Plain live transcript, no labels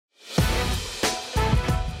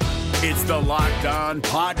It's the Locked On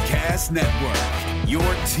Podcast Network, your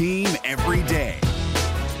team every day.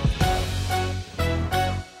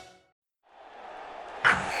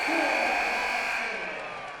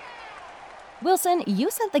 Wilson, you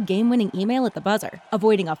sent the game-winning email at the buzzer,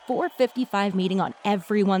 avoiding a 4:55 meeting on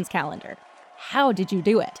everyone's calendar. How did you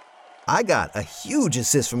do it? I got a huge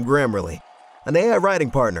assist from Grammarly, an AI writing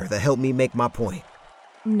partner that helped me make my point.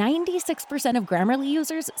 96% of Grammarly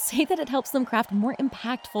users say that it helps them craft more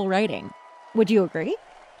impactful writing. Would you agree?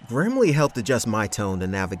 Grammarly helped adjust my tone to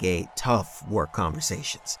navigate tough work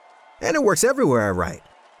conversations. And it works everywhere I write,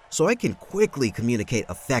 so I can quickly communicate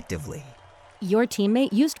effectively. Your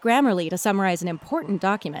teammate used Grammarly to summarize an important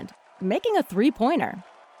document, making a 3-pointer.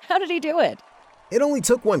 How did he do it? It only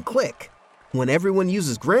took one click. When everyone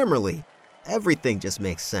uses Grammarly, everything just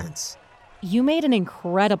makes sense. You made an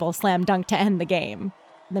incredible slam dunk to end the game.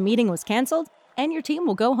 The meeting was canceled, and your team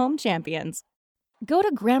will go home champions. Go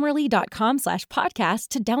to Grammarly.com/podcast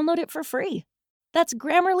to download it for free. That's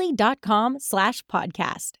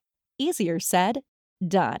Grammarly.com/podcast. Easier said,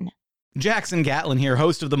 done. Jackson Gatlin here,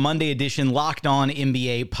 host of the Monday edition Locked On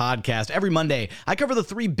NBA podcast. Every Monday, I cover the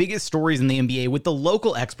 3 biggest stories in the NBA with the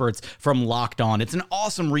local experts from Locked On. It's an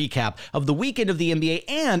awesome recap of the weekend of the NBA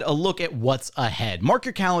and a look at what's ahead. Mark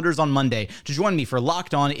your calendars on Monday to join me for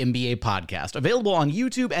Locked On NBA podcast, available on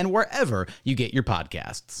YouTube and wherever you get your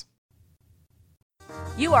podcasts.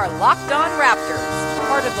 You are Locked On Raptors,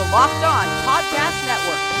 part of the Locked On Podcast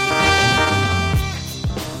Network.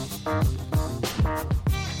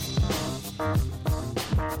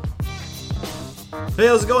 Hey,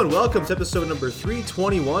 how's it going? Welcome to episode number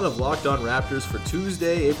 321 of Locked On Raptors for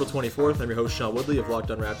Tuesday, April 24th. I'm your host, Sean Woodley of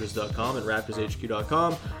LockedOnRaptors.com and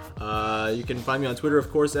RaptorsHQ.com. You can find me on Twitter, of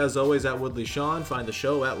course, as always, at WoodleySean. Find the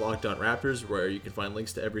show at Locked On Raptors, where you can find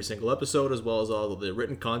links to every single episode, as well as all of the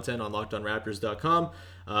written content on LockedOnRaptors.com.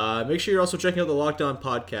 Make sure you're also checking out the Locked On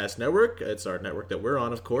Podcast Network. It's our network that we're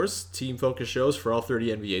on, of course. Team-focused shows for all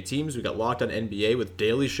 30 NBA teams. We got Locked On NBA with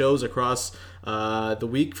daily shows across the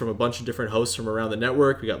week from a bunch of different hosts from around the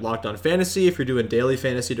network. We got Locked On Fantasy if you're doing daily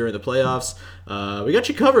fantasy during the playoffs. We got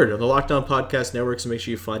you covered on the Locked On Podcast Network, so make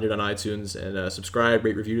sure you find it on iTunes and subscribe,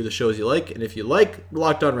 rate, review the shows you like. And if you like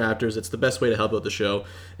Locked On Raptors, it's the best way to help out the show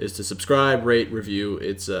is to subscribe, rate, review.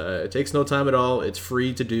 It takes no time at all. It's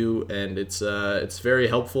free to do, and it's very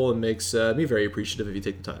helpful and makes me very appreciative if you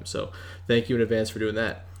take the time. So thank you in advance for doing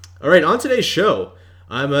that. All right, on today's show,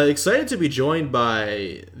 I'm excited to be joined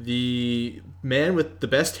by the man with the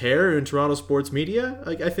best hair in Toronto sports media,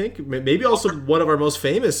 I think. Maybe also one of our most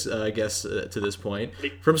famous guests to this point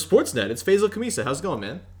from Sportsnet. It's Faizal Khamisa. How's it going,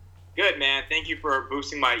 man? Good, man. Thank you for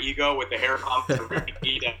boosting my ego with the hair comp and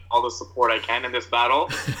all the support I can in this battle.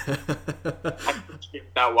 I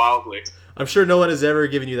appreciate that wildly. I'm sure no one has ever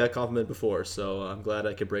given you that compliment before, so I'm glad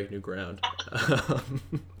I could break new ground.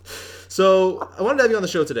 So I wanted to have you on the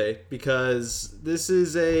show today because this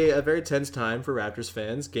is a very tense time for Raptors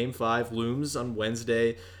fans. Game 5 looms on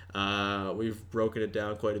Wednesday. We've broken it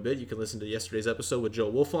down quite a bit. You can listen to yesterday's episode with Joe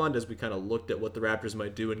Wolfond as we kind of looked at what the Raptors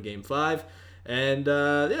might do in Game 5. And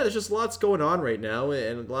there's just lots going on right now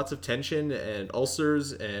and lots of tension and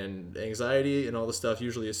ulcers and anxiety and all the stuff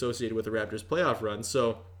usually associated with the Raptors playoff run.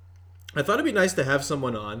 So I thought it'd be nice to have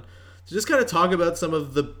someone on to just kind of talk about some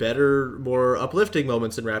of the better, more uplifting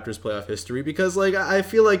moments in Raptors playoff history, because I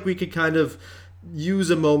feel like we could kind of use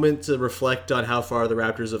a moment to reflect on how far the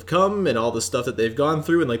Raptors have come and all the stuff that they've gone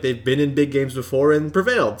through, and they've been in big games before and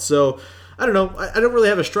prevailed. So I don't know. I don't really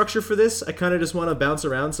have a structure for this. I kind of just want to bounce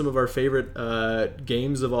around some of our favorite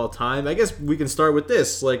games of all time. I guess we can start with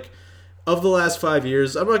this. Of the last 5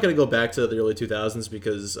 years, I'm not going to go back to the early 2000s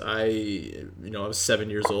because I was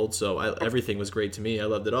 7 years old, so everything was great to me. I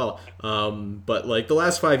loved it all. But the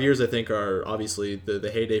last 5 years, I think, are obviously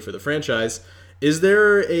the heyday for the franchise. Is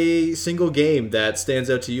there a single game that stands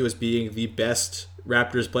out to you as being the best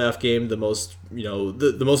Raptors playoff game, the most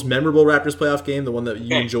the most memorable Raptors playoff game, the one that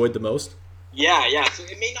you enjoyed the most? Yeah. So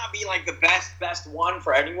it may not be the best one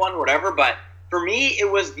for anyone, whatever, but for me,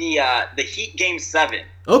 it was the Heat Game 7.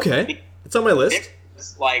 Okay. It's on my list. It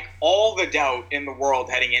was all the doubt in the world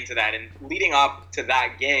heading into that, and leading up to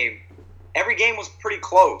that game, every game was pretty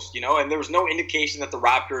close, and there was no indication that the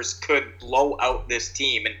Raptors could blow out this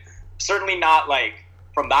team, and certainly not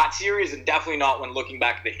from that series, and definitely not when looking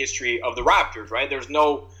back at the history of the Raptors, right? There's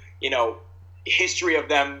no, history of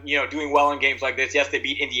them, doing well in games like this. Yes, they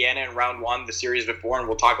beat Indiana in round 1 the series before, and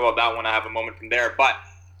we'll talk about that when I have a moment from there, but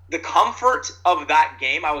the comfort of that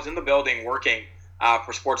game, I was in the building working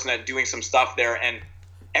for Sportsnet, doing some stuff there, and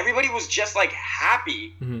everybody was just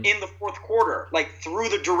happy in the fourth quarter, through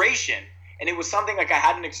the duration. And it was something I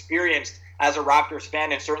hadn't experienced as a Raptors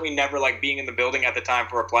fan, and certainly never like being in the building at the time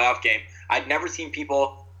for a playoff game, I'd never seen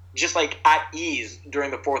people just like at ease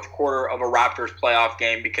during the fourth quarter of a Raptors playoff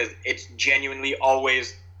game, because it's genuinely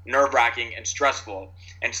always nerve-wracking and stressful.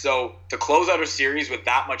 And so to close out a series with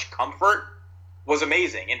that much comfort was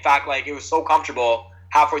amazing. In fact, like, it was so comfortable,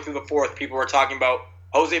 halfway through the fourth, people were talking about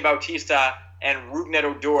Jose Bautista and Rubnet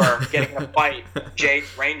Odor getting in a fight, Jays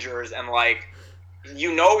Rangers, and like,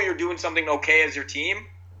 you're doing something okay as your team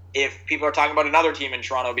if people are talking about another team in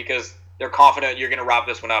Toronto, because they're confident you're going to wrap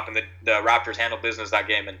this one up. And the Raptors handled business that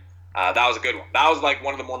game, and that was a good one. That was like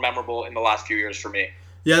one of the more memorable in the last few years for me.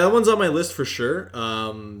 Yeah, that one's on my list for sure.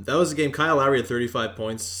 That was a game. Kyle Lowry had 35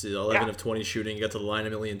 points, 11 of 20 shooting. He got to the line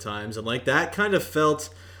a million times. And like, that kind of felt...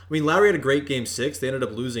 I mean, Lowry had a great game 6. They ended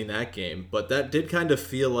up losing that game. But that did kind of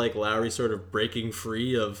feel like Lowry sort of breaking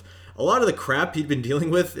free of a lot of the crap he'd been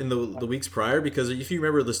dealing with in the weeks prior. Because if you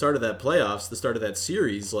remember the start of that playoffs, the start of that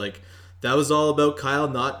series, like, that was all about Kyle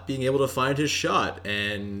not being able to find his shot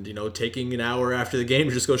and, taking an hour after the game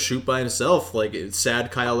to just go shoot by himself, like, it's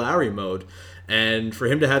sad Kyle Lowry mode. And for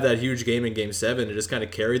him to have that huge game in Game 7, it just kind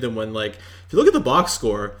of carried them when, like, if you look at the box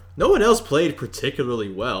score, no one else played particularly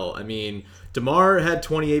well. I mean, DeMar had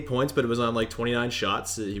 28 points, but it was on, like, 29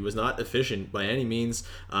 shots. He was not efficient by any means.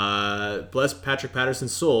 Bless Patrick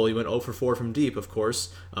Patterson's soul. He went 0 for 4 from deep, of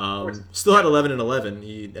course. Still had 11 and 11.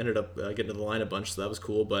 He ended up getting to the line a bunch, so that was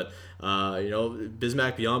cool. But,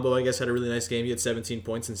 Bismack Biyombo, I guess, had a really nice game. He had 17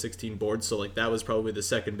 points and 16 boards, so, like, that was probably the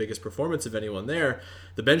second biggest performance of anyone there.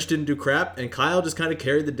 The bench didn't do crap, and Kyle just kind of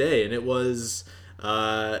carried the day. And it was,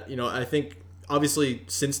 I think... Obviously,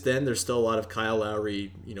 since then, there's still a lot of Kyle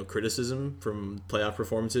Lowry, criticism from playoff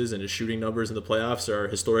performances, and his shooting numbers in the playoffs are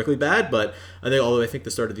historically bad. But I think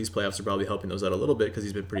the start of these playoffs are probably helping those out a little bit because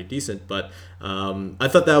he's been pretty decent. But I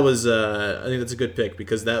thought that was, I think that's a good pick,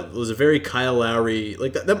 because that was a very Kyle Lowry,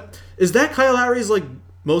 like that. Is that Kyle Lowry's like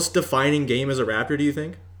most defining game as a Raptor? Do you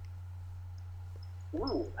think?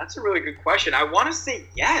 Ooh, that's a really good question. I want to say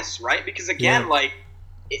yes, right? Because again,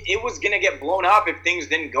 it was going to get blown up if things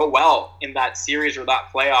didn't go well in that series or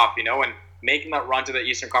that playoff, and making that run to the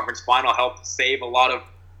Eastern Conference Final helped save a lot of,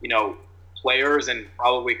 players and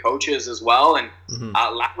probably coaches as well. And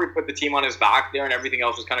Lowry put the team on his back there, and everything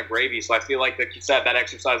else was kind of gravy. So I feel like you said, that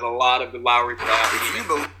exercised a lot of the Lowry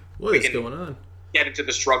playoff. What is going on? Get into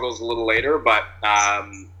the struggles a little later, but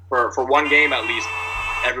for one game at least,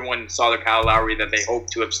 everyone saw the Kyle Lowry that they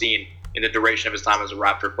hoped to have seen in the duration of his time as a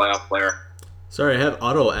Raptor playoff player. Sorry, I have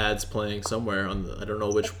auto ads playing somewhere on I don't know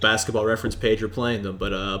which basketball reference page you're playing them,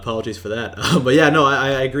 but apologies for that. But yeah, no,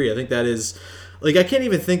 I agree. I think that is, like, I can't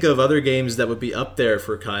even think of other games that would be up there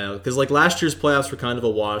for Kyle, because like last year's playoffs were kind of a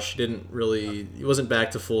wash. He wasn't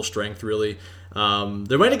back to full strength really.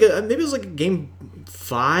 There might have maybe it was like Game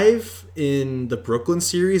 5 in the Brooklyn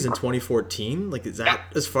series in 2014. Like, is that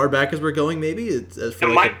as far back as we're going? Maybe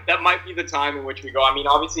that might be the time in which we go. I mean,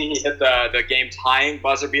 obviously he hit the game tying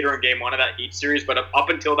buzzer beater in Game 1 of that Heat series, but up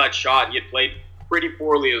until that shot, he had played pretty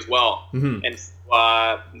poorly as well. Mm-hmm. And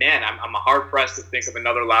man, I'm hard pressed to think of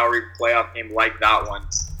another Lowry playoff game like that one.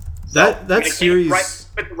 That series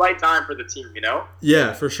at the right time for the team,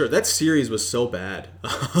 Yeah, for sure. That series was so bad.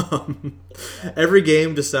 Every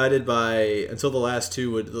game decided by, until the last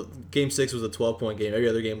two, Game 6 was a 12-point game. Every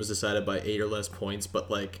other game was decided by 8 or less points. But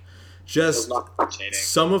like, just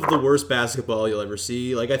some of the worst basketball you'll ever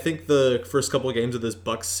see. Like, I think the first couple of games of this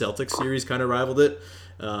Bucks-Celtics series kind of rivaled it.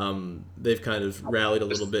 They've kind of rallied a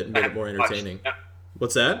little bit and made it more entertaining.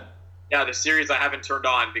 What's that? Yeah, the series I haven't turned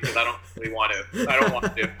on because I don't really want to. I don't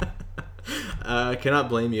want to. I cannot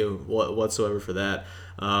blame you whatsoever for that.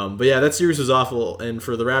 But yeah, that series was awful, and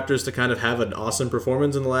for the Raptors to kind of have an awesome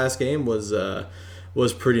performance in the last game was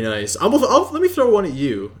pretty nice. Let me throw one at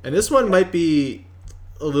you, and this one might be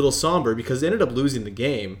a little somber because they ended up losing the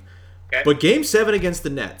game. Okay. But Game 7 against the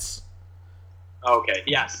Nets. Okay,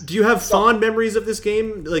 yes. Do you have fond memories of this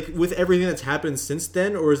game, like with everything that's happened since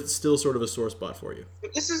then, or is it still sort of a sore spot for you?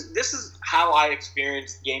 This is how I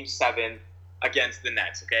experienced Game 7 against the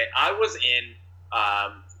Nets. Okay, I was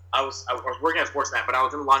working at Sportsnet, but I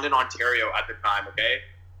was in London, Ontario at the time. Okay,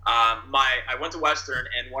 I went to Western,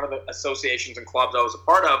 and one of the associations and clubs I was a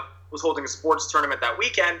part of was holding a sports tournament that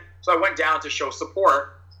weekend, so I went down to show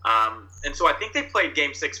support. And so I think they played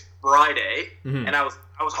Game 6 Friday, and I was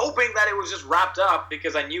hoping that it was just wrapped up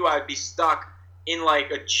because I knew I'd be stuck in like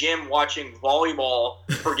a gym watching volleyball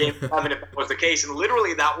for Game 7 if that was the case. And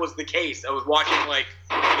literally that was the case. I was watching like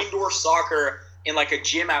indoor soccer in like a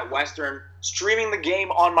gym at Western, streaming the game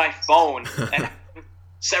on my phone, and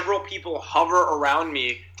several people hover around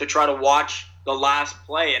me to try to watch the last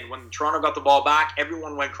play. And when Toronto got the ball back,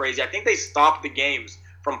 everyone went crazy. I think they stopped the games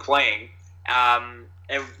from playing.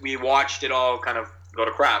 and we watched it all kind of go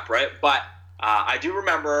to crap, right? But I do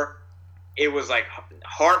remember it was like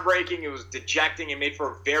heartbreaking. It was dejecting. It made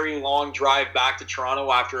for a very long drive back to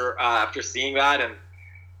Toronto after seeing that, and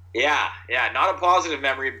yeah, not a positive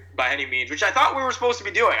memory by any means, which I thought we were supposed to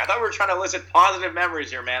be doing. I thought we were trying to elicit positive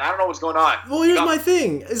memories here, man. I don't know what's going on. Well, here's my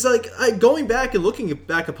thing. It's like, going back and looking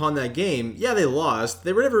back upon that game, yeah, they lost.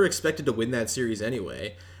 They were never expected to win that series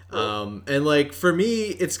anyway. And like, for me,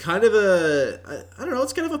 it's kind of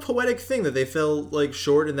it's kind of a poetic thing that they fell like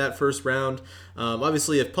short in that first round.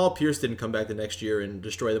 Obviously, if Paul Pierce didn't come back the next year and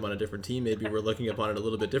destroy them on a different team, maybe we're looking upon it a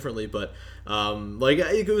little bit differently. But like,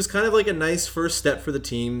 it was kind of like a nice first step for the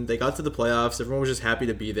team. They got to the playoffs. Everyone was just happy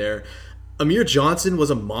to be there. Amir Johnson was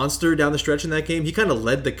a monster down the stretch in that game. He kind of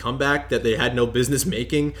led the comeback that they had no business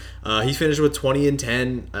making. He finished with 20 and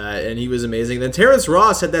 10, and he was amazing. Then Terrence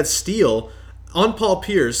Ross had that steal on Paul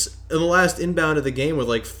Pierce in the last inbound of the game with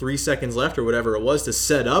like 3 seconds left or whatever it was to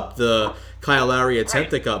set up the Kyle Lowry attempt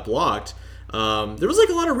that got blocked. There was like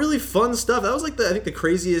a lot of really fun stuff. That was like I think the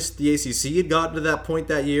craziest the ACC had gotten to that point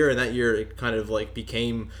that year, and that year it kind of like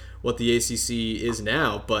became what the ACC is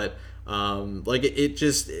now. But like it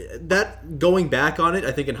just, that going back on it,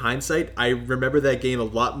 I think in hindsight, I remember that game a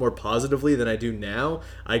lot more positively than I do now.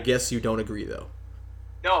 I guess you don't agree though.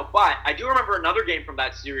 No, but I do remember another game from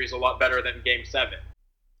that series a lot better than Game 7.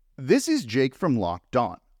 This is Jake from Locked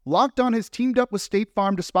On. Locked On has teamed up with State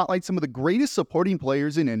Farm to spotlight some of the greatest supporting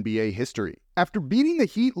players in NBA history. After beating the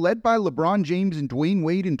Heat led by LeBron James and Dwayne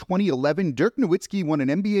Wade in 2011, Dirk Nowitzki won an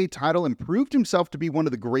NBA title and proved himself to be one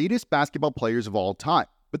of the greatest basketball players of all time.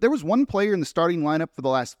 But there was one player in the starting lineup for the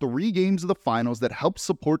last 3 games of the finals that helped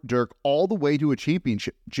support Dirk all the way to a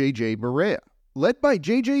championship, JJ Barea. Led by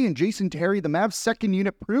JJ and Jason Terry, the Mavs' second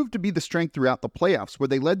unit proved to be the strength throughout the playoffs, where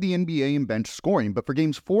they led the NBA in bench scoring. But for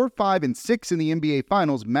games 4, 5, and 6 in the NBA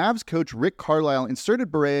Finals, Mavs coach Rick Carlisle inserted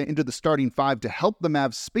Barea into the starting 5 to help the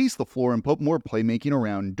Mavs space the floor and put more playmaking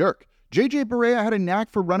around Dirk. JJ Barea had a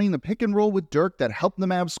knack for running the pick and roll with Dirk that helped the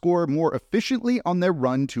Mavs score more efficiently on their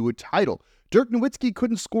run to a title. Dirk Nowitzki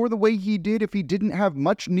couldn't score the way he did if he didn't have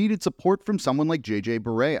much needed support from someone like JJ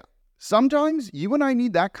Barea. Sometimes you and I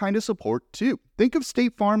need that kind of support too. Think of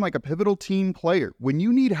State Farm like a pivotal team player. When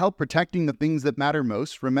you need help protecting the things that matter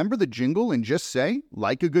most, remember the jingle and just say,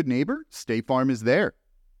 like a good neighbor, State Farm is there.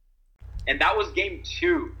 And that was Game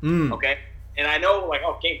 2, okay? And I know, like,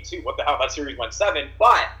 Game 2, what the hell, that series went 7.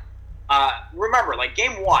 But remember, like,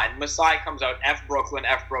 Game 1, Masai comes out, F Brooklyn,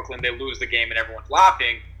 they lose the game and everyone's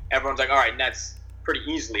laughing. Everyone's like, all right, Nets pretty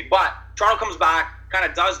easily. But Toronto comes back, kind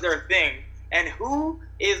of does their thing. And who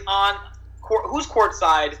is on court, who's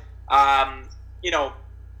courtside, kind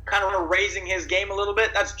of raising his game a little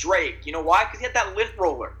bit? That's Drake. You know why? Because he had that lint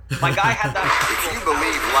roller. My guy had that. If you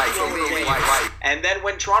believe life. And then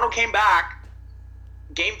when Toronto came back,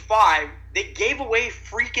 Game 5, they gave away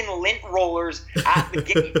freaking lint rollers at the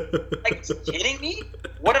game. Like, kidding me?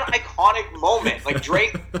 What an iconic moment. Like,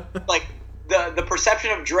 Drake, like, the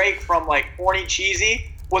perception of Drake from, like, horny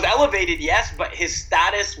cheesy was elevated, yes, but his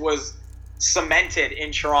status was cemented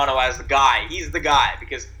in Toronto as the guy. He's the guy,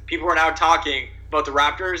 because people are now talking about the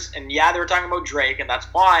Raptors, and yeah, they were talking about Drake, and that's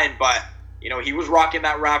fine, but he was rocking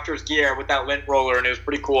that Raptors gear with that lint roller, and it was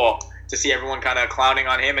pretty cool to see everyone kind of clowning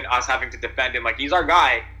on him and us having to defend him. Like, he's our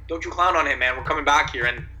guy. Don't you clown on him, man. We're coming back here.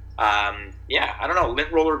 And I don't know.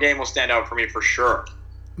 Lint roller game will stand out for me for sure.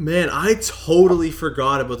 Man, I totally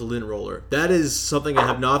forgot about the lint roller. That is something I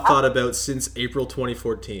have not thought about since April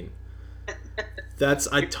 2014.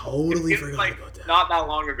 I totally forgot about that. Not that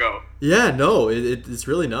long ago. Yeah, no, it's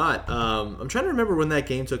really not. I'm trying to remember when that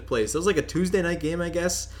game took place. It was like a Tuesday night game, I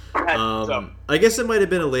guess. I guess it might have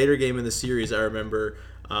been a later game in the series, I remember.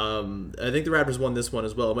 I think the Raptors won this one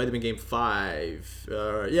as well. It might have been Game 5.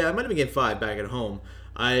 It might have been Game 5 back at home.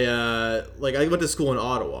 I went to school in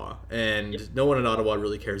Ottawa, and no one in Ottawa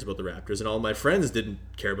really cares about the Raptors, and all my friends didn't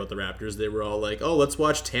care about the Raptors. They were all like, "Oh, let's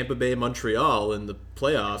watch Tampa Bay Montreal in the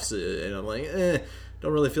playoffs," and I'm like,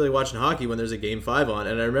 don't really feel like watching hockey when there's a Game 5 on.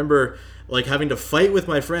 And I remember like having to fight with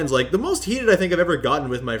my friends, like the most heated I think I've ever gotten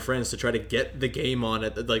with my friends to try to get the game on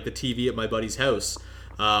at like the TV at my buddy's house.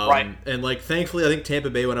 Right. And like thankfully I think Tampa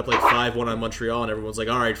Bay went up like 5-1 on Montreal, and everyone's like,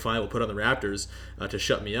 all right, fine, we'll put on the Raptors to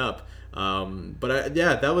shut me up.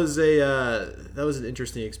 That was an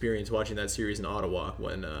interesting experience watching that series in Ottawa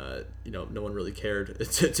when no one really cared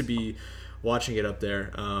to be watching it up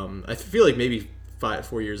there. I feel like maybe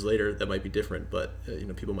 4 years later that might be different, but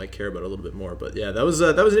people might care about it a little bit more. But yeah, that was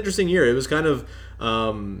an interesting year. It was kind of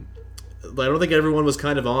I don't think everyone was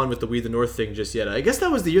kind of on with the We the North thing just yet. I guess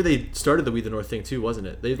that was the year they started the We the North thing too, wasn't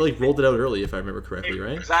it? They rolled it out early, if I remember correctly,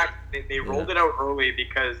 right? Exactly. They rolled it out early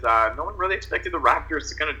because no one really expected the Raptors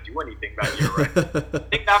to kind of do anything that year, right? I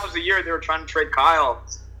think that was the year they were trying to trade Kyle,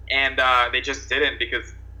 and they just didn't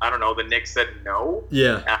because, I don't know, the Knicks said no.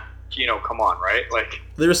 Yeah. Come on, right? Like,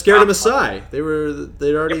 they were scared of Masai. They'd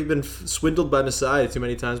already been swindled by Masai too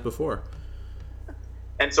many times before.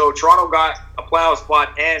 And so Toronto got a playoff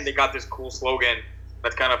spot, and they got this cool slogan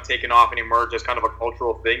that's kind of taken off and emerged as kind of a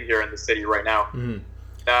cultural thing here in the city right now. Mm-hmm.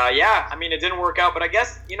 I mean, it didn't work out, but I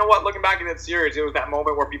guess, you know what, looking back in that series, it was that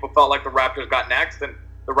moment where people felt like the Raptors got next, and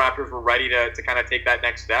the Raptors were ready to kind of take that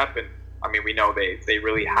next step. And, I mean, we know they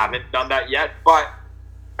really haven't done that yet, but,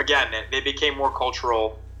 again, they became more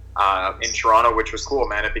cultural in Toronto, which was cool,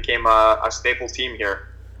 man. It became a staple team here.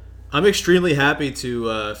 I'm extremely happy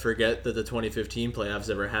to forget that the 2015 playoffs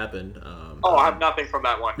ever happened. I have nothing from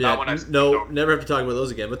that one. Yeah, that one never have to talk about those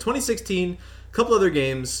again. But 2016, a couple other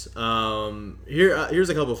games. Here's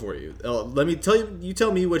a couple for you. Let me tell you. You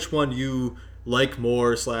tell me which one you like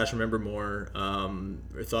more / remember more,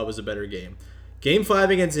 or thought was a better game. Game 5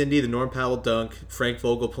 against Indy, the Norm Powell dunk, Frank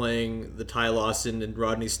Vogel playing the Ty Lawson and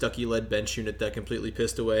Rodney Stuckey-led bench unit that completely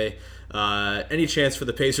pissed away any chance for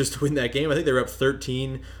the Pacers to win that game. I think they were up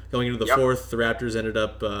 13 going into the fourth. The Raptors ended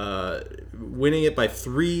up winning it by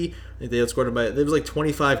 3. I think they outscored them it was like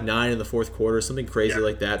 25-9 in the fourth quarter, something crazy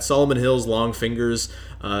like that. Solomon Hill's long fingers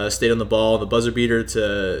stayed on the ball, the buzzer beater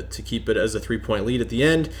to keep it as a 3-point lead at the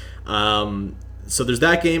end. So there's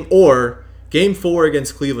that game, or Game 4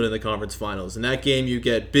 against Cleveland in the conference finals. In that game, you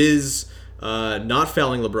get Biz not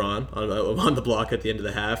fouling LeBron on the block at the end of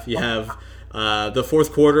the half. You have the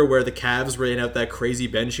fourth quarter where the Cavs ran out that crazy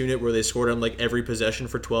bench unit where they scored on like every possession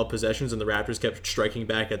for 12 possessions, and the Raptors kept striking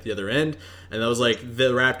back at the other end. And that was like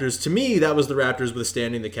the Raptors, to me, that was the Raptors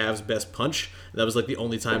withstanding the Cavs' best punch. That was like the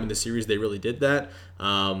only time in the series they really did that.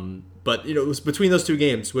 But, it was between those two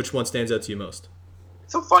games, which one stands out to you most?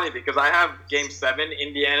 So funny because I have Game 7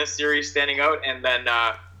 Indiana series standing out, and then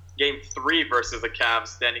Game 3 versus the Cavs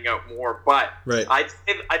standing out more. But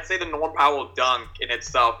I'd say the Norm Powell dunk in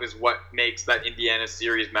itself is what makes that Indiana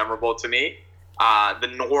series memorable to me. The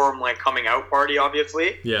Norm coming out party,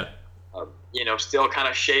 obviously. Yeah. Still kind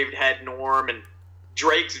of shaved head Norm, and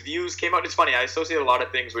Drake's views came out. It's funny, I associate a lot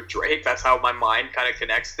of things with Drake. That's how my mind kind of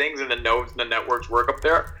connects things, and the nodes and the networks work up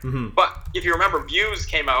there. Mm-hmm. But if you remember, views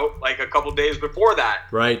came out a couple days before that.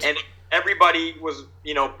 Right. And everybody was,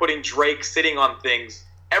 putting Drake sitting on things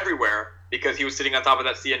everywhere because he was sitting on top of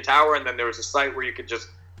that CN Tower, and then there was a site where you could just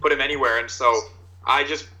put him anywhere. And so I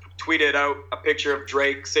just tweeted out a picture of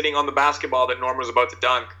Drake sitting on the basketball that Norm was about to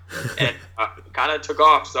dunk, and kind of took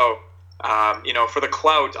off. So for the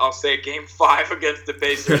clout, I'll say Game 5 against the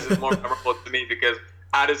Pacers is more memorable to me because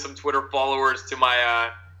I added some Twitter followers to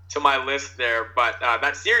my list there. But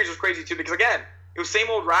that series was crazy too because, again, it was same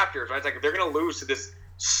old Raptors, right? It's like they're going to lose to this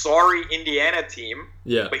sorry Indiana team.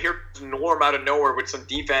 Yeah. But here's Norm out of nowhere with some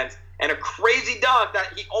defense and a crazy dunk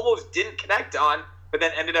that he almost didn't connect on, but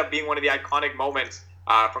then ended up being one of the iconic moments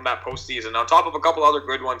from that postseason, on top of a couple other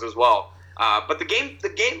good ones as well. But the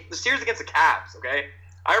series against the Cavs, okay?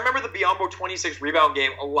 I remember the Biyombo 26 rebound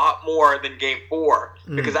game a lot more than Game 4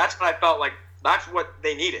 because that's when I felt like that's what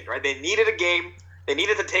they needed, right? They needed a game. They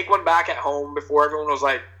needed to take one back at home before everyone was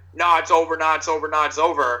like, no, it's over, no, it's over, no, it's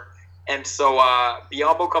over. And so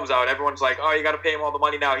Biyombo comes out. Everyone's like, oh, you got to pay him all the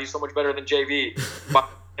money now. He's so much better than JV.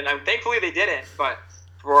 And thankfully they didn't. But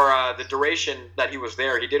for the duration that he was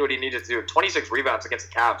there, he did what he needed to do. 26 rebounds against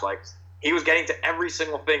the Cavs. He was getting to every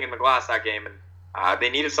single thing in the glass that game. And they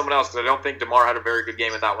needed someone else because I don't think DeMar had a very good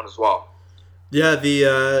game in that one as well. Yeah, the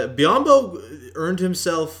Biyombo earned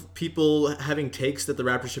himself people having takes that the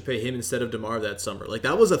Raptors should pay him instead of DeMar that summer.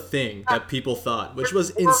 That was a thing that people thought, which was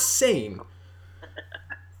insane.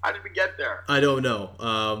 How did we get there? I don't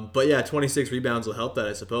know. But yeah, 26 rebounds will help that,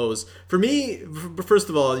 I suppose. For me, first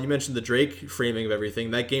of all, you mentioned the Drake framing of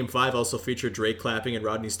everything. That Game 5 also featured Drake clapping in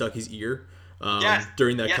Rodney Stuckey's ear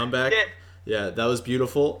during that comeback. Yeah, that was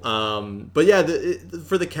beautiful. But yeah,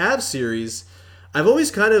 for the Cavs series, I've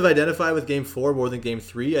always kind of identified with Game 4 more than Game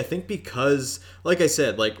 3. I think because, like I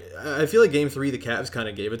said, I feel like Game 3, the Cavs kind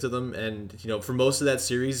of gave it to them. And, for most of that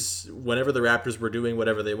series, whenever the Raptors were doing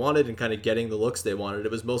whatever they wanted and kind of getting the looks they wanted,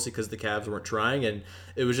 it was mostly because the Cavs weren't trying. And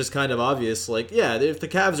it was just kind of obvious, if the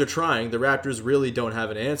Cavs are trying, the Raptors really don't have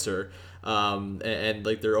an answer. And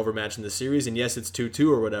they're overmatched in the series, and yes, it's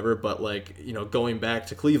 2-2 or whatever, but going back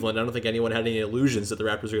to Cleveland, I don't think anyone had any illusions that the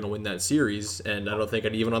Raptors were going to win that series, and I don't think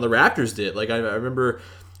even on the Raptors did. I remember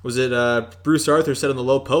Was it Bruce Arthur said on the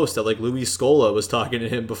low post that like Luis Scola was talking to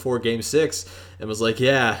him before Game 6 and was like,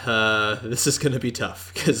 this is going to be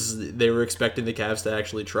tough because they were expecting the Cavs to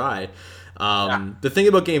actually try. The thing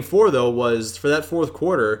about Game 4, though, was for that fourth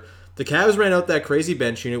quarter, the Cavs ran out that crazy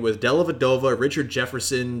bench unit with Dellavedova, Richard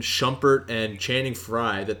Jefferson, Shumpert, and Channing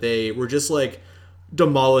Frye that they were just like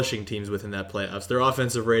demolishing teams within that playoffs. Their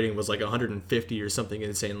offensive rating was like 150 or something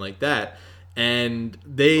insane like that. And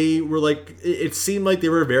they were like, it seemed like they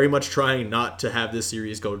were very much trying not to have this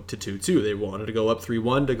series go to 2-2. They wanted to go up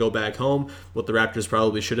 3-1 to go back home, what the Raptors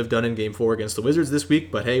probably should have done in Game 4 against the Wizards this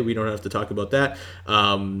week. But hey, we don't have to talk about that.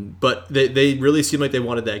 But they really seemed like they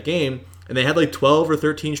wanted that game. And they had like 12 or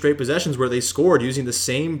 13 straight possessions where they scored using the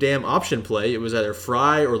same damn option play. It was either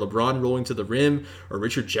Frye or LeBron rolling to the rim or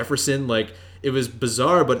Richard Jefferson. Like, it was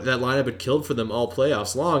bizarre, but that lineup had killed for them all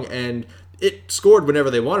playoffs long. And it scored whenever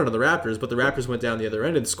they wanted on the Raptors, but the Raptors went down the other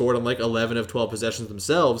end and scored on like 11 of 12 possessions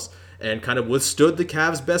themselves and kind of withstood the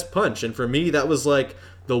Cavs' best punch. And for me, that was like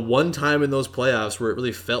the one time in those playoffs where it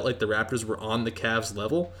really felt like the Raptors were on the Cavs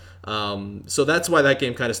level. So that's why that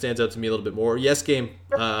game kind of stands out to me a little bit more. Yes, Game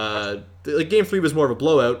 3 was more of a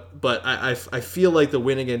blowout, but I feel like the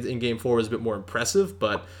win in Game 4 was a bit more impressive,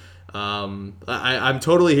 but I'm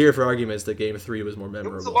totally here for arguments that Game 3 was more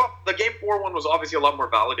memorable. The Game 4 one was obviously a lot more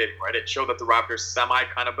validating, right? It showed that the Raptors semi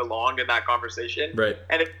kind of belonged in that conversation, right?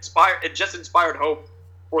 And it just inspired hope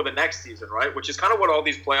for the next season, right? Which is kind of what all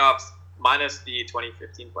these playoffs, minus the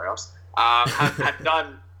 2015 playoffs, have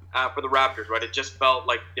done for the Raptors, right? It just felt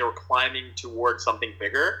like they were climbing towards something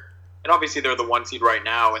bigger, and obviously they're the 1 seed right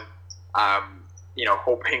now, and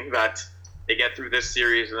hoping that they get through this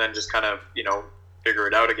series and then just kind of figure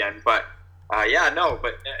it out again. But but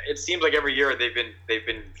it seems like every year they've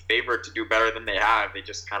been favored to do better than they have. They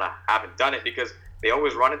just kind of haven't done it because they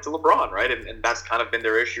always run into LeBron, right? And that's kind of been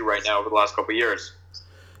their issue right now over the last couple of years.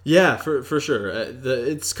 Yeah, for sure.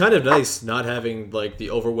 It's kind of nice not having like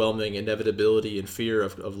the overwhelming inevitability and fear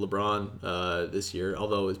of LeBron this year.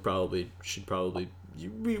 Although we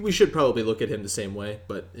should probably look at him the same way.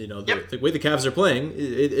 But the way the Cavs are playing,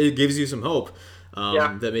 it gives you some hope.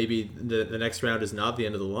 That maybe the next round is not the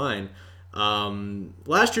end of the line.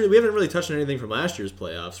 Last year, we haven't really touched on anything from last year's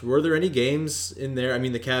playoffs. Were there any games in there? I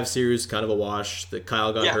mean, the Cavs series kind of a wash. That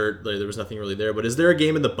Kyle got hurt. There was nothing really there. But is there a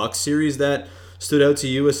game in the Bucks series that stood out to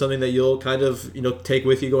you as something that you'll kind of take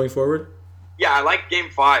with you going forward? Yeah, I like Game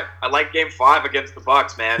 5. I like Game 5 against the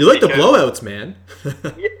Bucks, man. You like the blowouts, man.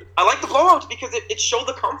 Yeah, I like the blowouts because it showed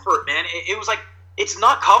the comfort, man. It was like, it's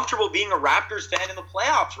not comfortable being a Raptors fan in the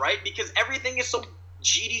playoffs, right? Because everything is so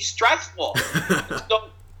GD stressful. So,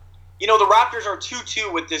 the Raptors are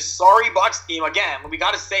 2-2 with this sorry Bucks team. Again, we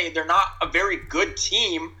got to say they're not a very good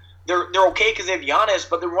team. They're okay because they have Giannis,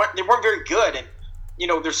 but they weren't very good. And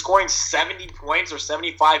they're scoring 70 points or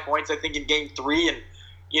 75 points, I think, in Game 3,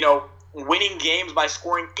 and winning games by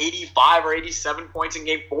scoring 85 or 87 points in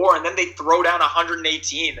Game 4, and then they throw down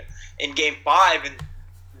 118 in Game 5, and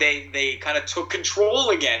they kind of took control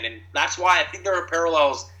again. And that's why I think there are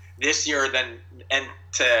parallels this year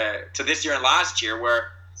to this year and last year, where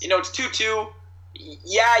it's 2-2.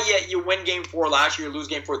 Yeah, you win Game 4 last year, you lose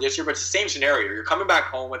Game 4 this year, but it's the same scenario. You're coming back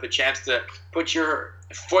home with a chance to put your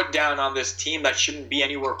foot down on this team that shouldn't be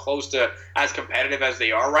anywhere close to as competitive as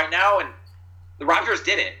they are right now, and the Raptors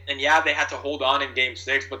did it. And yeah, they had to hold on in Game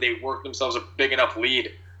 6, but they worked themselves a big enough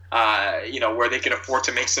lead, where they could afford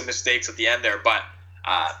to make some mistakes at the end there. But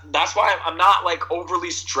that's why I'm not like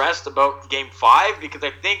overly stressed about Game 5, because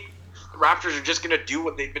I think the Raptors are just going to do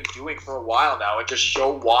what they've been doing for a while now and just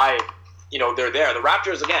show why they're there. The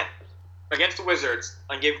Raptors, again, against the Wizards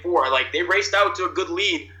on Game 4, like, they raced out to a good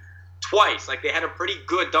lead twice. Like, they had a pretty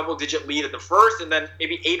good double-digit lead in the first, and then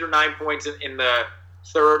maybe 8 or 9 points in the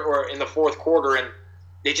third or in the fourth quarter, and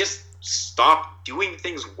they just stopped doing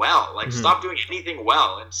things well. Like, stopped doing anything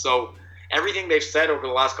well. And so everything they've said over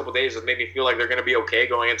the last couple of days has made me feel like they're going to be okay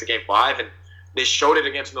going into Game 5, and they showed it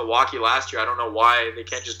against Milwaukee last year. I don't know why they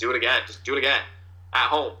can't just do it again. Just do it again. At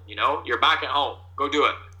home, You're back at home. Go do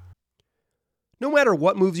it. No matter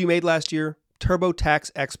what moves you made last year, TurboTax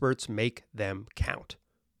experts make them count.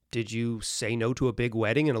 Did you say no to a big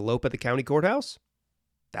wedding and elope at the county courthouse?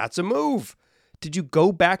 That's a move. Did you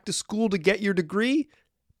go back to school to get your degree?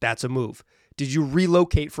 That's a move. Did you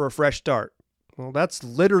relocate for a fresh start? Well, that's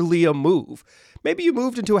literally a move. Maybe you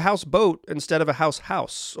moved into a houseboat instead of a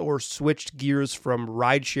house, or switched gears from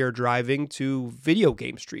rideshare driving to video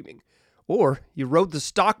game streaming. Or you rode the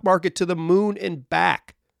stock market to the moon and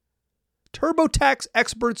back. TurboTax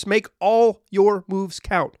experts make all your moves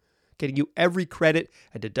count, getting you every credit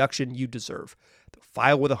and deduction you deserve. They'll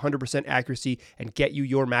file with 100% accuracy and get you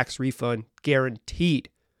your max refund guaranteed.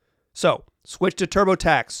 So, switch to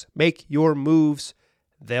TurboTax. Make your moves.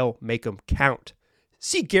 They'll make them count.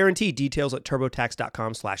 See guarantee details at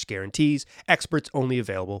turbotax.com/guarantees. Experts only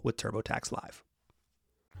available with TurboTax Live.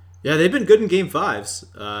 Yeah, they've been good in Game 5s.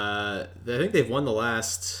 I think they've won the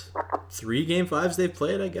last 3 Game 5s they've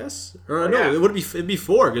played, I guess. Or no, it'd be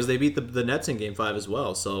 4 because they beat the Nets in Game 5 as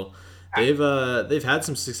well. So they've had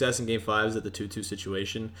some success in Game 5s at the 2-2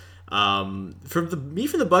 situation. From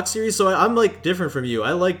the Bucks series, so I'm like different from you.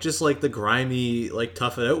 I like just like the grimy, like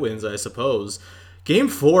tough it out wins, I suppose. Game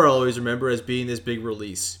 4 I'll always remember as being this big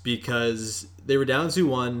release because they were down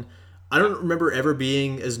 2-1. I don't remember ever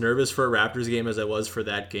being as nervous for a Raptors game as I was for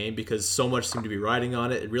that game because so much seemed to be riding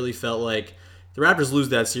on it. It really felt like the Raptors lose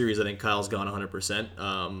that series. I think Kyle's gone 100%.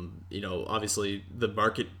 Obviously the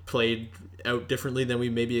market played out differently than we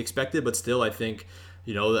maybe expected, but still I think,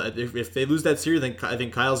 if they lose that series, then I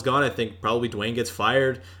think Kyle's gone. I think probably Dwayne gets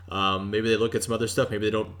fired. Maybe they look at some other stuff. Maybe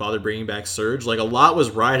they don't bother bringing back Serge. Like a lot was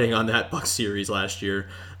riding on that Bucks series last year.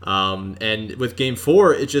 And with Game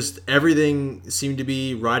 4, it just everything seemed to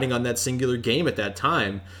be riding on that singular game at that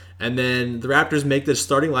time. And then the Raptors make this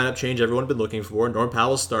starting lineup change everyone had been looking for. Norm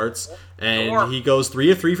Powell starts, and he goes 3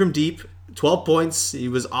 of 3 from deep, 12 points. He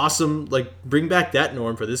was awesome. Like, bring back that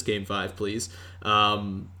Norm for this Game 5, please.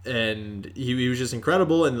 And he was just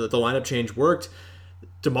incredible, and the lineup change worked.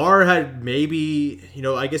 DeMar had maybe,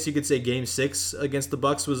 I guess you could say Game 6 against the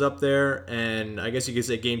Bucks was up there, and I guess you could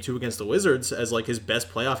say Game 2 against the Wizards as like his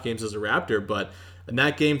best playoff games as a Raptor. But in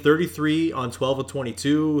that game, 33 on 12 of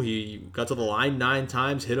 22, he got to the line 9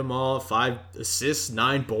 times, hit them all, 5 assists,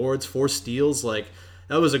 9 boards, 4 steals. Like,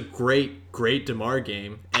 that was a great, great DeMar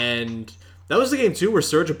game. And that was the game, too, where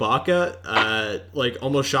Serge Ibaka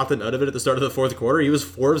almost shot the nut of it at the start of the fourth quarter. He was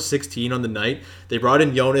 4 of 16 on the night. They brought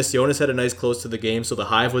in Jonas. Jonas had a nice close to the game, so the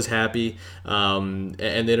Hive was happy. And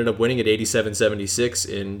they ended up winning at 87-76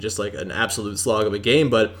 in just like an absolute slog of a game.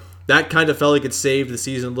 But that kind of felt like it saved the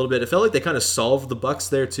season a little bit. It felt like they kind of solved the Bucks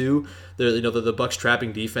there, too. The Bucks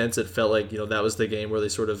trapping defense, it felt like, that was the game where they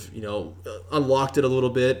sort of, unlocked it a little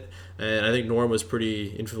bit. And I think Norm was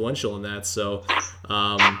pretty influential in that. So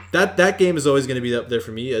that game is always going to be up there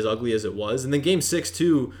for me, as ugly as it was. And then Game 6,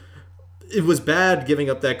 too, it was bad giving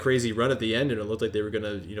up that crazy run at the end, and it looked like they were going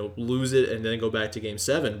to lose it and then go back to Game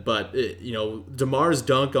 7. But DeMar's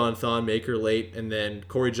dunk on Thon Maker late, and then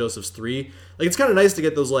Corey Joseph's 3. Like, it's kind of nice to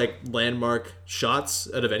get those like landmark shots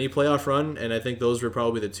out of any playoff run, and I think those were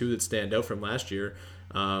probably the 2 that stand out from last year.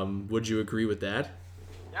 Would you agree with that?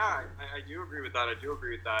 Yeah, I do agree with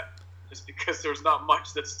that. Just because there's not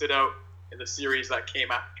much that stood out in the series that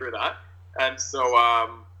came after that, and so I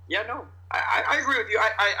agree with you.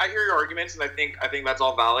 I hear your arguments, and I think that's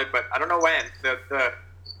all valid. But I don't know when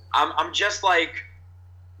I'm just like,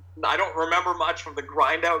 I don't remember much from the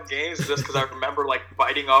grind out games just because I remember like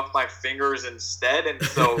biting off my fingers instead, and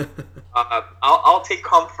so I'll take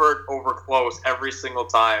comfort over close every single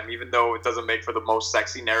time, even though it doesn't make for the most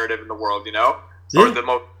sexy narrative in the world, or the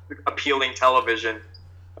most appealing television.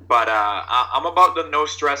 But I'm about the no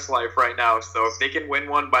stress life right now. So if they can win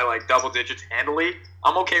one by like double digits handily,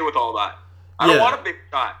 I'm okay with all that. I don't want a big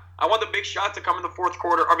shot. I want the big shot to come in the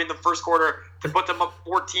the first quarter to put them up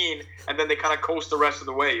 14, and then they kind of coast the rest of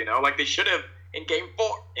the way. Like they should have in Game 4.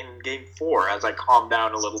 In Game 4, as I calm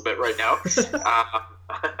down a little bit right now.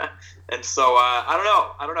 And so I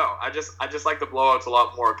don't know. I just like the blowouts a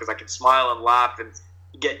lot more because I can smile and laugh and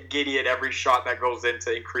get giddy at every shot that goes in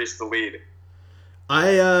to increase the lead.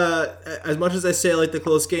 As much as I say I like the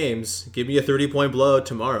close games, give me a 30-point blowout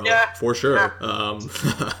tomorrow, for sure.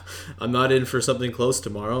 Yeah. I'm not in for something close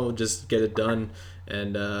tomorrow. We'll just get it done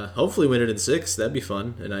and hopefully win it in 6. That'd be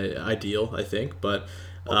fun and ideal, I think. But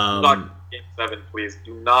not Game 7, please.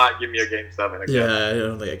 Do not give me a Game 7 again. Yeah, I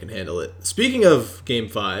don't think I can handle it. Speaking of Game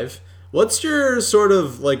 5, what's your sort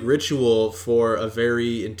of like ritual for a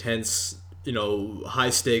very intense,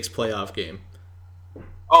 high stakes playoff game?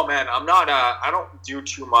 Oh man, I'm not. I don't do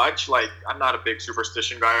too much. Like, I'm not a big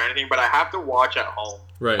superstition guy or anything, but I have to watch at home.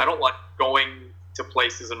 Right. I don't like going to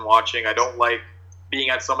places and watching. I don't like being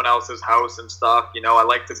at someone else's house and stuff. I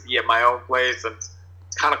like to be at my own place, and it's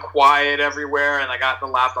kind of quiet everywhere. And I got the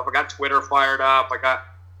laptop. I got Twitter fired up. I got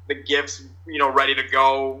the GIFs, ready to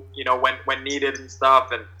go. When needed and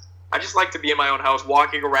stuff. And I just like to be in my own house,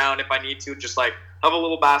 walking around if I need to. Just like have a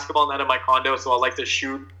little basketball net in my condo, so I like to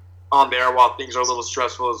shoot on there while things are a little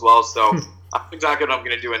stressful as well. So that's exactly what I'm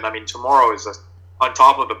going to do. And I mean, tomorrow is just on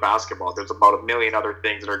top of the basketball. There's about a million other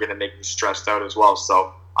things that are going to make me stressed out as well.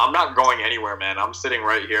 So I'm not going anywhere, man. I'm sitting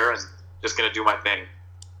right here and just going to do my thing.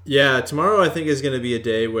 Yeah, tomorrow I think is going to be a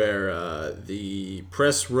day where the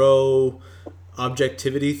press row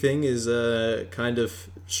objectivity thing is kind of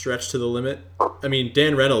stretched to the limit. I mean,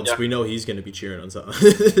 Dan Reynolds, we know he's going to be cheering on something.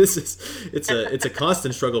 It's a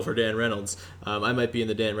constant struggle for Dan Reynolds. I might be in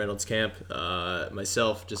the Dan Reynolds camp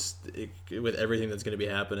myself, with everything that's going to be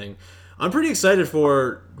happening. I'm pretty excited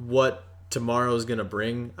for what tomorrow is going to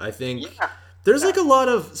bring. I think there's like a lot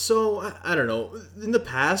of, I don't know, in the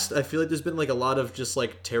past I feel like there's been like a lot of just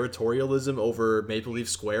like territorialism over Maple Leaf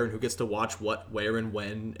Square and who gets to watch what, where, and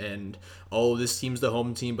when, and this team's the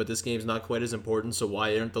home team but this game's not quite as important, so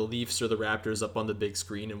why aren't the Leafs or the Raptors up on the big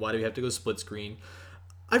screen, and why do we have to go split screen?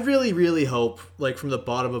 I really, really hope, like from the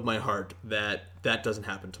bottom of my heart, that doesn't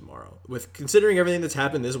happen tomorrow. With considering everything that's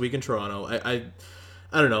happened this week in Toronto,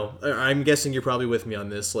 I don't know. I'm guessing you're probably with me on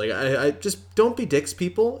this. Like, I just don't be dicks,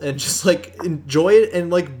 people, and just like enjoy it and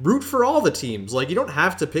like root for all the teams. Like, you don't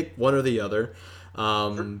have to pick one or the other.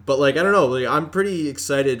 But like, I don't know. Like, I'm pretty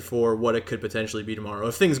excited for what it could potentially be tomorrow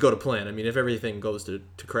if things go to plan. I mean, if everything goes to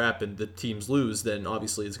crap and the teams lose, then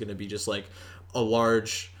obviously it's going to be just like a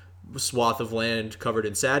large swath of land covered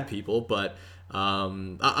in sad people. But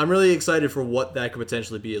I'm really excited for what that could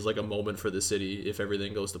potentially be as like a moment for the city if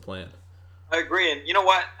everything goes to plan. I agree, and you know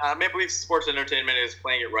what? Maple Leaf Sports Entertainment is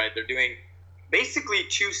playing it right. They're doing basically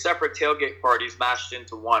two separate tailgate parties mashed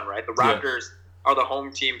into one, right? The Raptors are the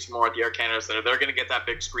home team tomorrow at the Air Canada Center. They're going to get that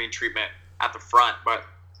big screen treatment at the front, but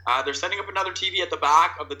they're setting up another TV at the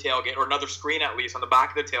back of the tailgate, or another screen at least on the back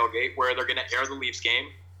of the tailgate, where they're going to air the Leafs game,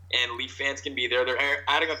 and Leaf fans can be there. They're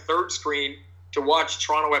adding a third screen to watch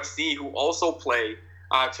Toronto FC, who also play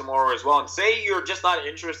tomorrow as well. And say you're just not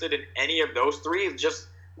interested in any of those three, just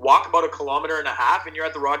walk about 1.5 kilometers and you're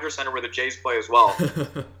at the Rogers Center where the Jays play as well.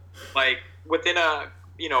 Like within a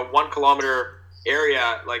 1 kilometer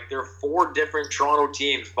area, like there are 4 different Toronto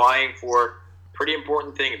teams vying for pretty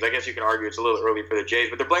important things. I guess you can argue it's a little early for the Jays,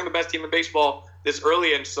 but they're playing the best team in baseball this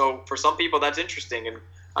early, and so for some people that's interesting. And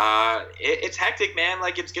it's hectic, man.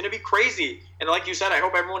 Like, it's going to be crazy. And like you said, I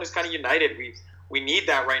hope everyone is kind of united. We need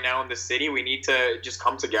that right now in the city. We need to just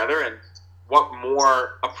come together, and what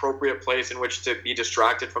more appropriate place in which to be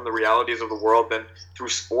distracted from the realities of the world than through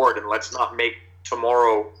sport? And let's not make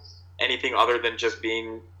tomorrow anything other than just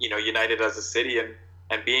being, united as a city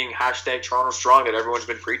and being #Toronto Strong that everyone's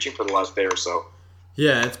been preaching for the last day or so.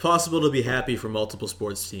 Yeah, it's possible to be happy for multiple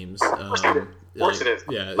sports teams. Of course it is.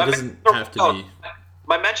 Yeah, it doesn't have to be.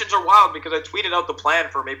 My mentions are wild because I tweeted out the plan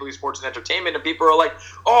for Maple Leaf Sports and Entertainment, and people are like,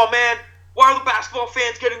 "Oh man, why are the basketball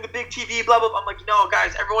fans getting the big TV, blah, blah, blah." I'm like, no,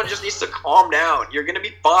 guys, everyone just needs to calm down. You're going to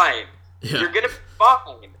be fine. Yeah. You're going to be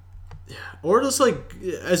fine. Yeah. Or just, like,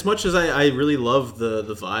 as much as I really love the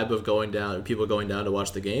vibe of people going down to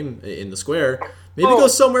watch the game in the square, maybe go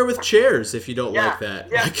somewhere with chairs if you don't like that.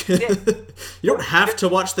 Yeah. Like, you don't have to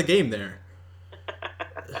watch the game there.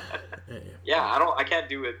 Yeah, I can't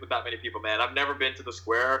do it with that many people, man. I've never been to the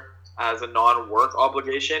square as a non-work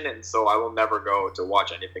obligation, and so I will never go to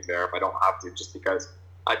watch anything there if I don't have to, just because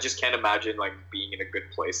I just can't imagine like being in a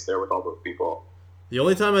good place there with all those people. The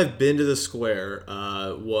only time I've been to the square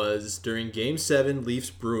was during Game 7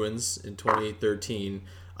 Leafs-Bruins in 2013.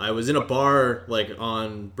 I was in a bar like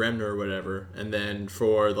on Bremner or whatever, and then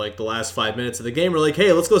for like the last 5 minutes of the game, we're like,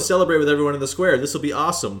 hey, let's go celebrate with everyone in the square. This will be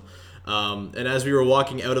awesome. And as we were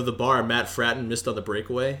walking out of the bar, Matt Fratton missed on the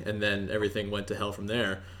breakaway, and then everything went to hell from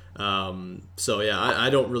there. So yeah, I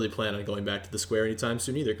don't really plan on going back to the square anytime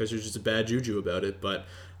soon either, because there's just a bad juju about it. But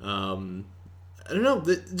I don't know,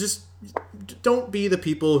 just don't be the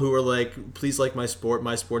people who are like, please like my sport,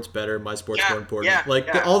 my sport's better, my sport's more important.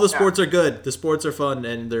 All the sports are good, the sports are fun,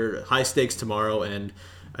 and they're high stakes tomorrow, and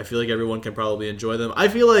I feel like everyone can probably enjoy them. I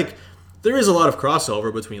feel like there is a lot of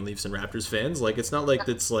crossover between Leafs and Raptors fans. Like, it's not like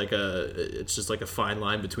it's just like a fine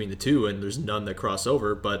line between the two, and there's none that cross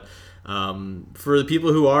over. But for the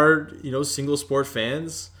people who are, single sport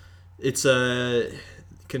fans, it's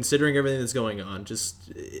considering everything that's going on,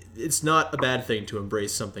 it's not a bad thing to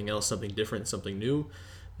embrace something else, something different, something new.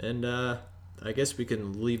 And I guess we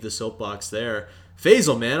can leave the soapbox there.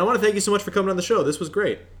 Faizal, man, I want to thank you so much for coming on the show. This was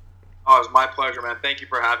great. Oh, it was my pleasure, man. Thank you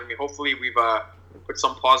for having me. Hopefully we've put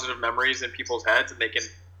some positive memories in people's heads, and they can,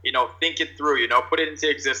 think it through, put it into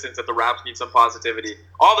existence that the Raps need some positivity.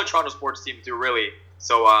 All the Toronto sports teams do, really.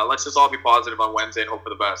 So let's just all be positive on Wednesday and hope for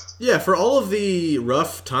the best. Yeah, for all of the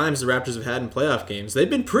rough times the Raptors have had in playoff games, they've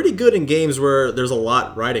been pretty good in games where there's a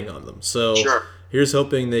lot riding on them. So here's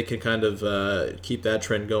hoping they can kind of keep that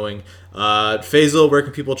trend going. Faizal, where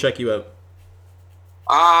can people check you out?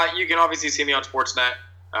 You can obviously see me on Sportsnet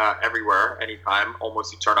everywhere, anytime.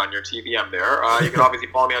 Almost you turn on your TV, I'm there. You can obviously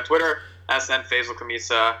follow me on Twitter, SN Faizal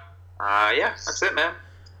Khamisa. Yeah, that's it, man.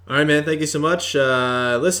 All right, man. Thank you so much.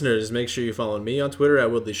 Listeners, make sure you follow me on Twitter at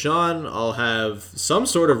WoodleySean. I'll have some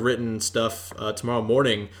sort of written stuff tomorrow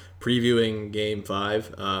morning previewing Game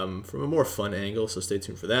 5 from a more fun angle, so stay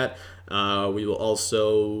tuned for that. We will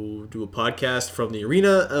also do a podcast from the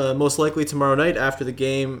arena, most likely tomorrow night after the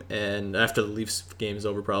game, and after the Leafs game is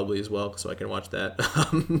over probably as well, so I can watch that.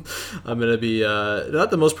 I'm going to be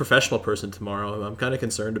not the most professional person tomorrow. I'm kind of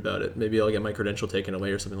concerned about it. Maybe I'll get my credential taken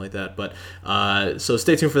away or something like that. But so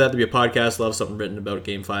stay tuned for that to be a podcast. I'll have something written about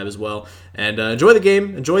Game 5 as well. And enjoy the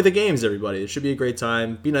game. Enjoy the games, everybody. It should be a great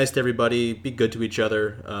time. Be nice to everybody. Be good to each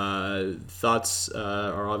other. Thoughts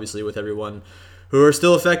are obviously with everyone who are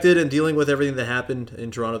still affected and dealing with everything that happened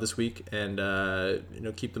in Toronto this week, and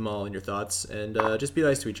keep them all in your thoughts, and just be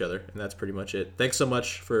nice to each other, and that's pretty much it. Thanks so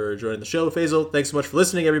much for joining the show, Faizal. Thanks so much for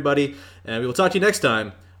listening, everybody, and we will talk to you next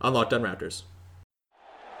time on Locked On Raptors.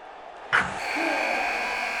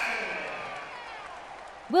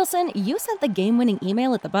 Wilson, you sent the game-winning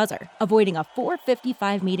email at the buzzer, avoiding a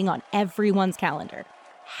 4:55 meeting on everyone's calendar.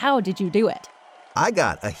 How did you do it? I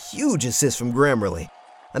got a huge assist from Grammarly,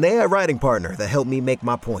 an AI writing partner that helped me make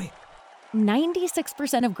my point.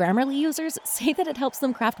 96% of Grammarly users say that it helps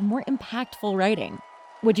them craft more impactful writing.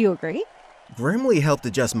 Would you agree? Grammarly helped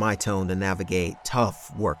adjust my tone to navigate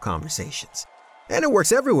tough work conversations. And it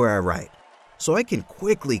works everywhere I write, so I can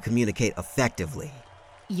quickly communicate effectively.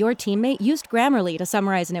 Your teammate used Grammarly to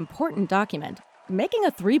summarize an important document, making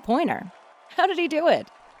a 3-pointer. How did he do it?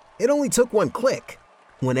 It only took one click.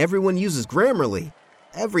 When everyone uses Grammarly,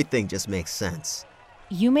 everything just makes sense.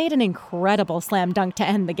 You made an incredible slam dunk to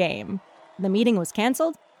end the game. The meeting was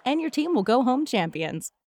canceled, and your team will go home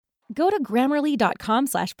champions. Go to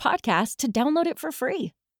Grammarly.com/podcast to download it for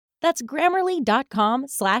free. That's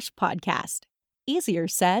Grammarly.com/podcast. Easier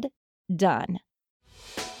said, done.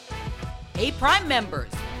 Hey, Prime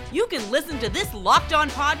members, you can listen to this Locked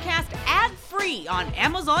On podcast ad-free on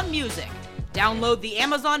Amazon Music. Download the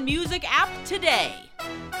Amazon Music app today.